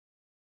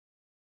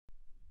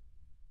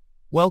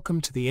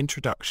Welcome to the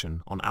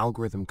introduction on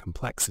algorithm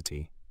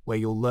complexity, where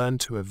you'll learn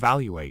to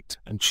evaluate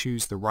and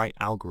choose the right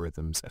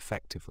algorithms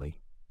effectively.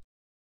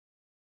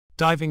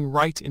 Diving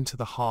right into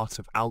the heart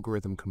of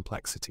algorithm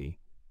complexity,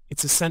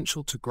 it's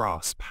essential to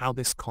grasp how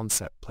this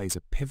concept plays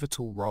a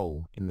pivotal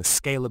role in the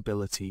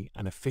scalability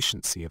and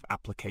efficiency of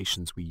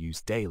applications we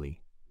use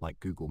daily, like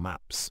Google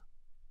Maps.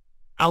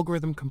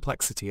 Algorithm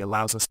complexity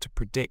allows us to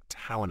predict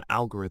how an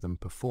algorithm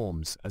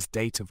performs as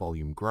data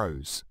volume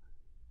grows,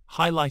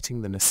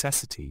 highlighting the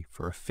necessity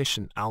for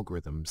efficient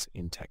algorithms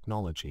in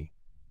technology.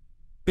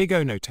 Big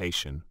O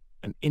notation,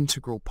 an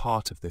integral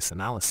part of this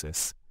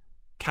analysis,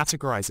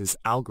 categorizes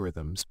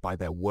algorithms by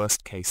their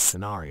worst-case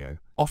scenario,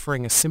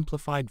 offering a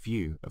simplified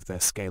view of their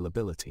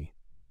scalability.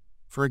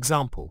 For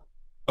example,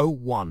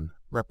 O1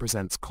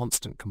 represents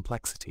constant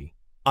complexity,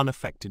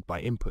 unaffected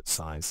by input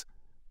size,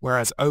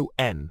 whereas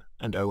ON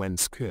and ON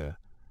square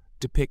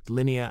depict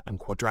linear and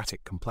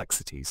quadratic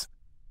complexities,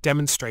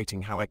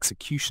 demonstrating how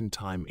execution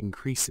time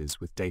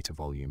increases with data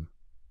volume.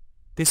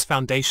 This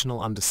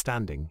foundational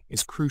understanding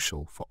is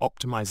crucial for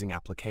optimizing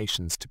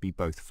applications to be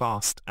both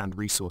fast and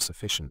resource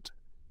efficient,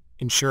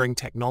 ensuring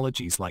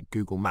technologies like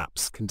Google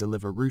Maps can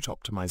deliver route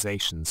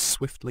optimizations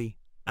swiftly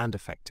and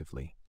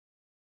effectively.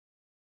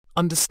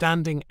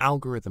 Understanding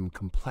algorithm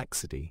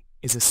complexity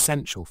is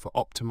essential for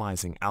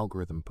optimizing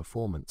algorithm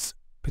performance,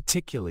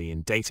 particularly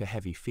in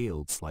data-heavy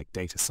fields like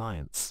data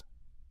science.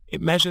 It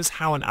measures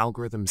how an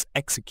algorithm's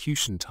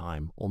execution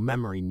time or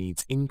memory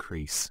needs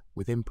increase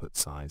with input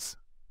size.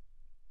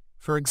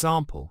 For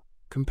example,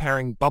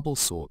 comparing bubble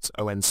sort's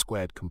ON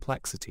squared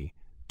complexity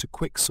to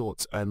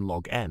quicksort's N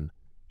log n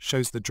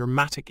shows the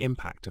dramatic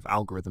impact of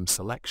algorithm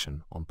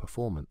selection on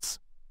performance.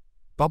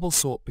 Bubble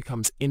sort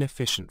becomes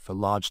inefficient for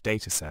large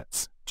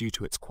datasets due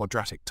to its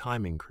quadratic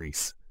time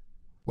increase,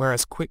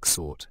 whereas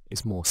quicksort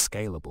is more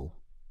scalable.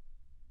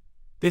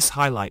 This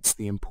highlights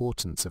the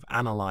importance of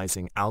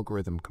analyzing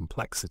algorithm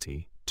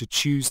complexity to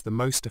choose the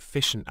most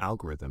efficient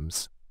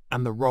algorithms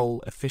and the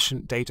role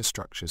efficient data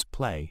structures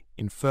play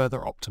in further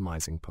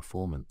optimizing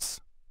performance.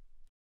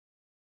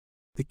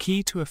 The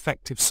key to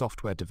effective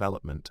software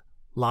development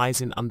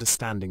lies in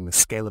understanding the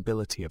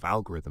scalability of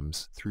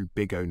algorithms through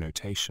Big O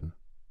notation.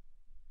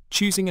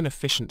 Choosing an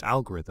efficient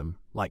algorithm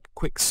like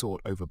quicksort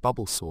over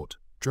bubble sort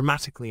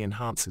dramatically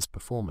enhances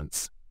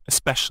performance,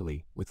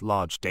 especially with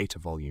large data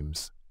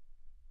volumes.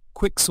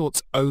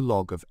 Quicksort's O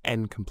log of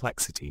n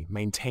complexity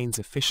maintains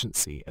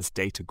efficiency as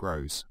data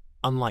grows,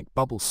 unlike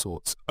bubble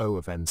sort's O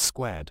of n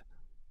squared,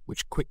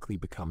 which quickly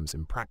becomes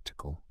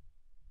impractical.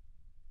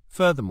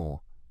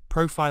 Furthermore,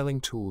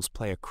 profiling tools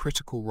play a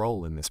critical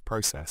role in this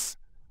process,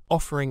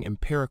 offering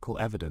empirical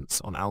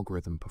evidence on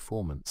algorithm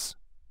performance.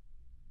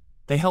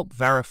 They help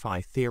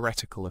verify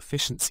theoretical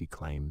efficiency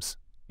claims,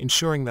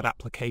 ensuring that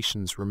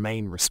applications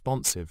remain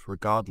responsive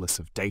regardless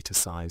of data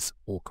size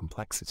or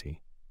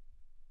complexity.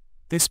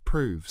 This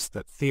proves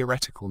that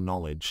theoretical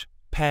knowledge,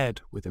 paired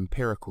with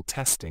empirical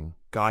testing,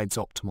 guides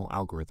optimal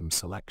algorithm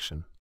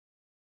selection.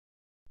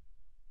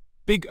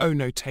 Big O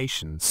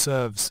notation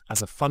serves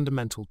as a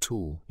fundamental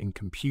tool in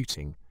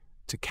computing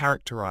to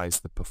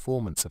characterize the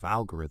performance of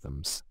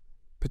algorithms,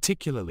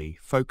 particularly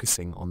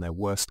focusing on their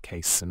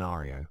worst-case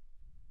scenario.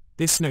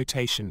 This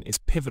notation is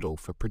pivotal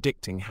for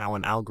predicting how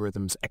an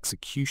algorithm's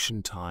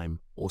execution time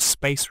or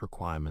space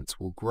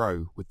requirements will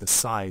grow with the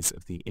size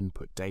of the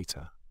input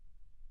data.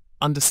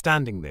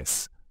 Understanding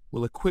this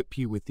will equip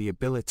you with the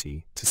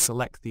ability to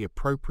select the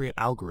appropriate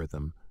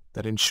algorithm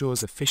that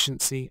ensures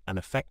efficiency and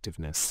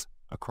effectiveness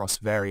across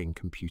varying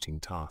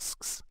computing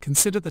tasks.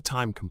 Consider the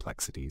time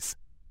complexities.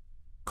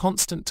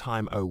 Constant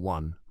time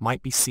O1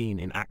 might be seen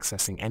in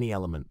accessing any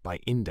element by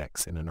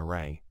index in an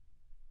array.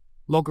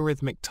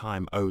 Logarithmic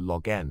time O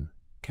log n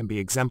can be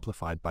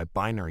exemplified by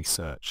binary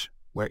search,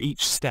 where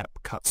each step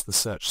cuts the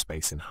search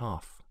space in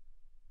half.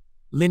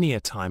 Linear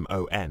time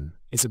On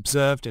is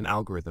observed in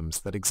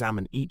algorithms that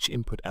examine each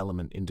input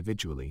element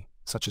individually,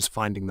 such as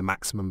finding the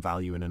maximum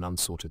value in an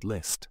unsorted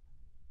list.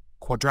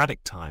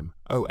 Quadratic time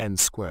On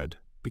squared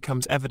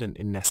becomes evident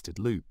in nested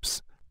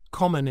loops,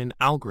 common in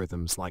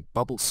algorithms like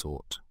bubble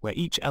sort, where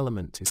each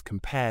element is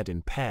compared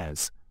in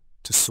pairs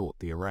to sort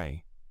the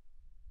array.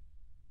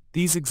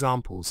 These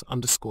examples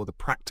underscore the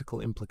practical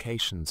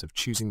implications of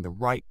choosing the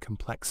right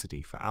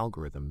complexity for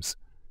algorithms,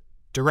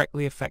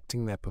 directly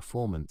affecting their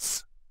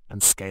performance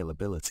and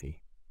scalability.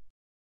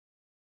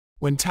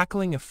 When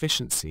tackling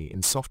efficiency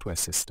in software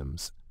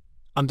systems,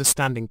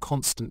 understanding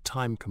constant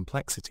time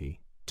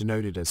complexity,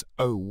 denoted as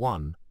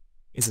O1,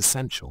 is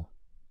essential.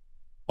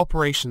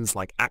 Operations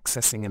like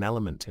accessing an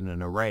element in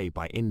an array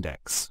by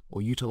index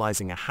or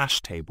utilizing a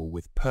hash table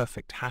with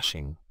perfect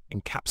hashing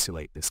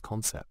encapsulate this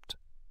concept.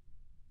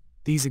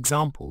 These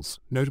examples,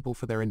 notable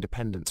for their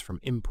independence from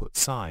input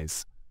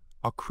size,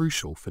 are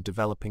crucial for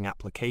developing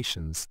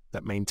applications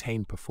that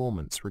maintain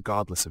performance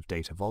regardless of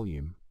data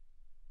volume.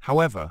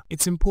 However,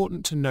 it's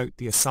important to note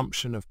the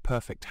assumption of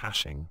perfect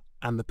hashing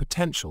and the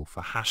potential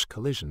for hash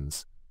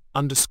collisions,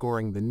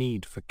 underscoring the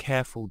need for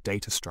careful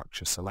data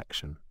structure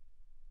selection.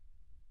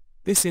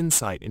 This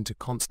insight into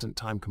constant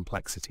time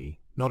complexity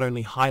not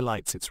only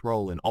highlights its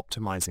role in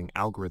optimizing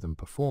algorithm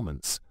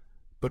performance,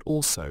 but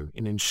also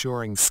in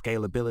ensuring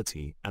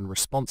scalability and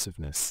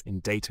responsiveness in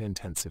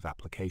data-intensive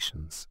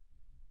applications.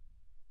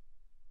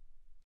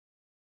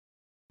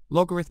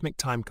 Logarithmic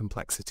time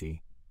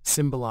complexity,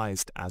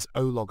 symbolized as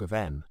O log of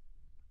n,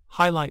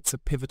 highlights a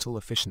pivotal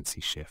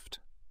efficiency shift,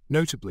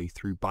 notably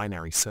through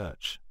binary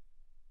search.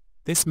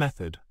 This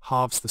method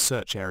halves the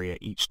search area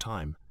each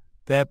time,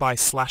 thereby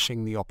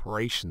slashing the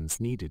operations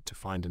needed to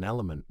find an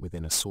element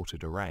within a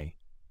sorted array.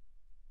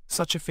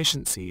 Such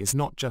efficiency is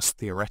not just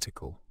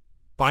theoretical.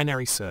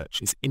 Binary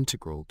search is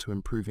integral to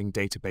improving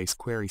database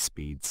query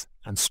speeds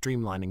and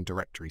streamlining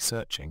directory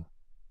searching.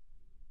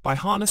 By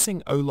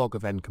harnessing O log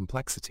of n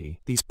complexity,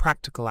 these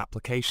practical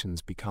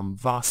applications become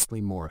vastly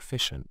more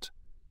efficient,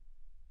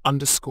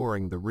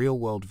 underscoring the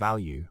real-world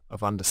value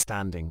of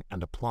understanding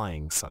and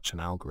applying such an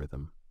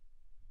algorithm.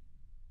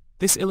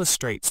 This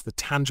illustrates the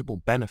tangible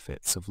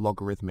benefits of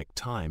logarithmic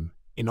time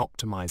in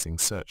optimizing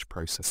search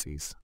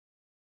processes.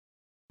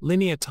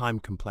 Linear time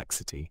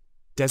complexity,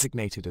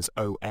 designated as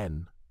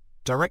ON,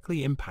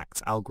 directly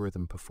impacts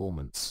algorithm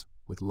performance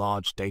with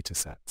large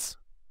datasets.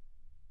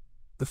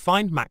 The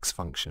findMax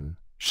function,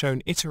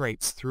 shown,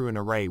 iterates through an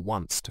array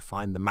once to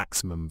find the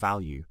maximum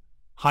value,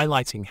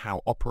 highlighting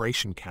how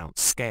operation count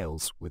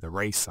scales with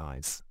array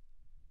size.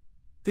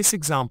 This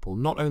example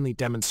not only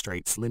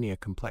demonstrates linear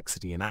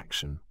complexity in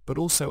action, but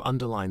also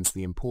underlines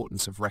the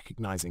importance of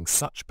recognizing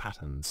such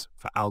patterns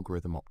for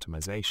algorithm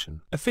optimization.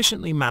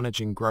 Efficiently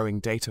managing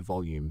growing data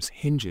volumes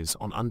hinges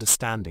on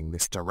understanding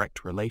this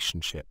direct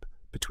relationship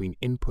between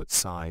input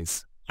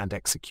size and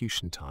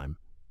execution time,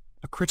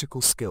 a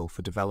critical skill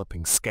for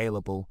developing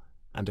scalable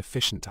and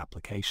efficient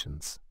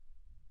applications.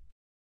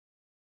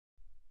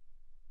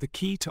 The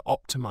key to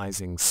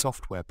optimizing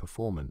software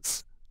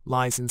performance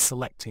lies in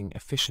selecting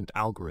efficient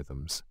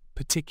algorithms,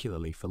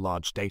 particularly for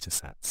large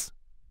datasets.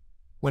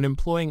 When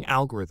employing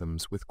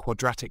algorithms with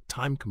quadratic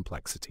time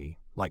complexity,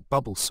 like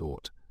bubble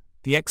sort,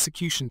 the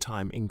execution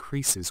time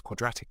increases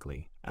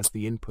quadratically as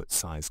the input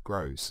size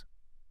grows.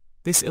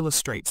 This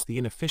illustrates the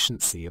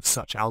inefficiency of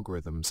such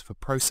algorithms for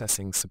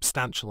processing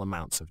substantial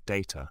amounts of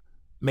data,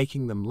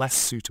 making them less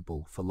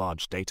suitable for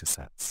large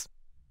datasets.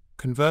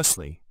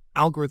 Conversely,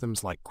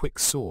 algorithms like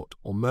quicksort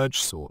or merge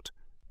sort,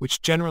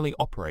 which generally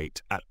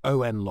operate at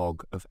ON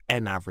log of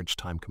n average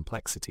time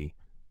complexity,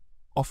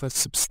 offer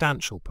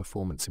substantial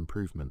performance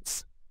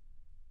improvements.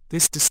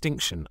 This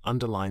distinction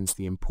underlines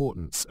the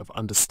importance of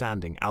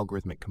understanding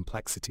algorithmic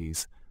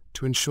complexities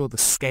to ensure the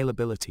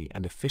scalability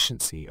and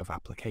efficiency of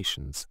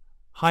applications,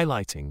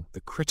 highlighting the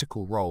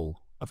critical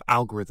role of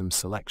algorithm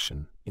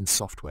selection in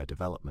software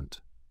development.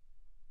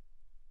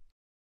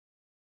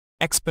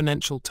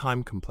 Exponential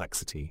time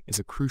complexity is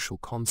a crucial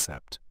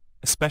concept,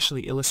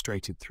 especially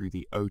illustrated through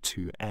the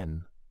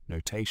O2n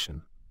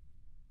notation.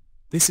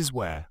 This is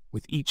where,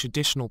 with each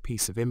additional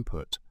piece of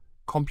input,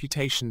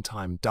 computation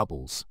time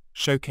doubles,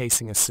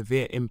 showcasing a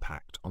severe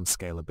impact on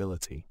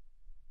scalability.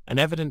 An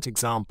evident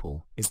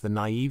example is the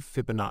naive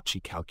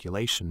Fibonacci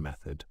calculation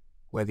method,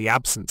 where the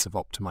absence of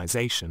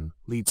optimization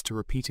leads to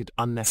repeated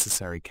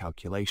unnecessary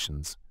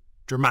calculations,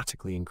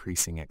 dramatically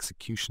increasing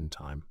execution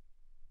time.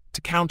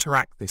 To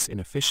counteract this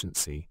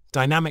inefficiency,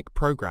 dynamic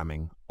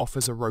programming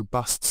offers a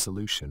robust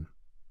solution.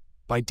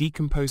 By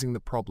decomposing the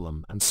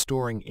problem and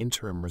storing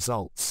interim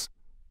results,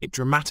 it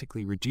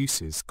dramatically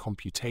reduces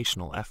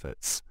computational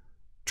efforts,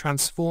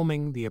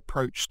 transforming the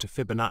approach to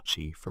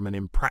Fibonacci from an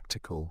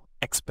impractical,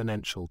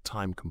 exponential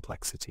time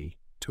complexity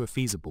to a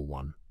feasible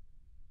one.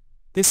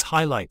 This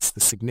highlights the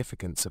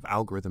significance of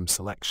algorithm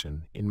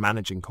selection in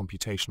managing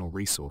computational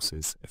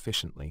resources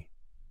efficiently.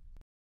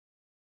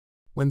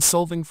 When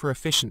solving for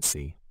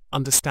efficiency,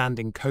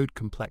 understanding code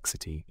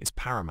complexity is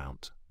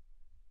paramount.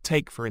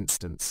 Take, for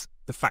instance,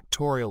 the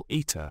factorial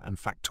iter and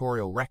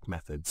factorial rec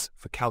methods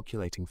for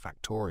calculating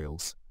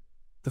factorials.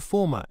 The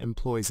former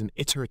employs an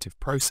iterative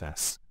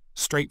process,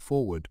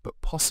 straightforward but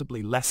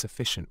possibly less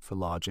efficient for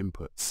large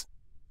inputs.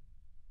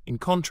 In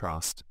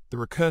contrast, the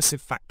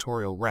recursive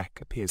factorial rec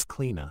appears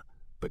cleaner,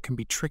 but can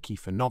be tricky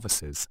for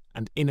novices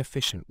and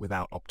inefficient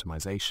without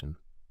optimization.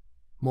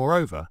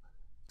 Moreover,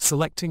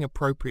 selecting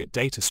appropriate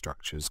data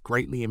structures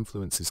greatly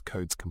influences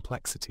code's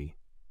complexity.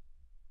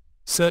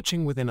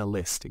 Searching within a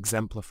list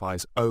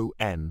exemplifies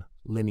ON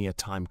linear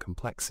time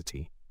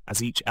complexity,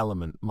 as each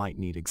element might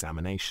need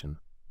examination.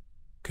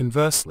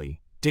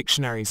 Conversely,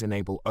 dictionaries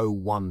enable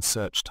O1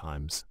 search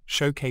times,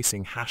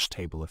 showcasing hash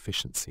table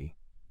efficiency.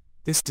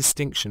 This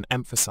distinction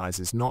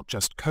emphasizes not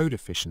just code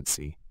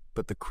efficiency,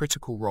 but the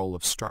critical role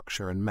of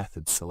structure and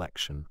method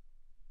selection.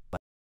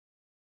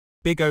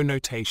 Big O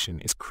notation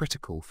is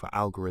critical for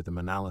algorithm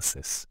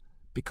analysis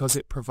because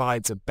it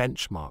provides a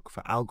benchmark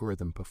for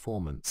algorithm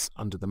performance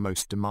under the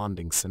most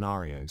demanding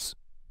scenarios.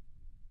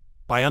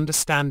 By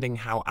understanding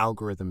how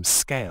algorithms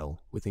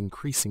scale with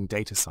increasing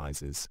data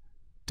sizes,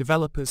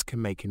 developers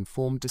can make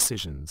informed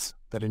decisions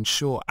that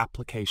ensure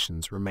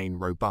applications remain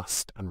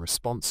robust and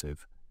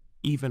responsive,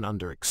 even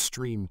under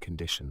extreme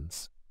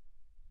conditions.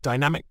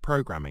 Dynamic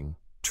programming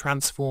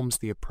transforms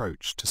the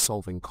approach to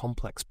solving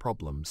complex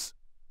problems,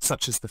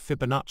 such as the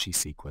Fibonacci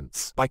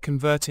sequence, by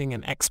converting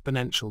an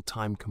exponential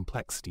time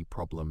complexity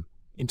problem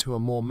into a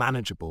more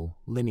manageable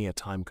linear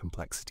time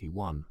complexity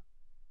one.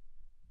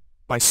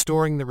 By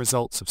storing the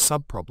results of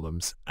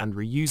subproblems and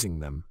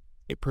reusing them,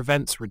 it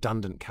prevents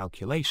redundant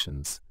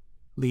calculations,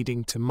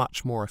 leading to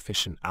much more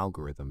efficient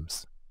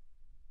algorithms.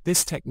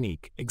 This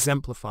technique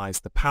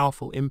exemplifies the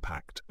powerful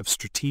impact of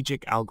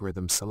strategic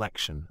algorithm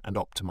selection and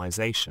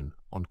optimization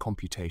on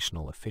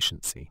computational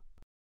efficiency.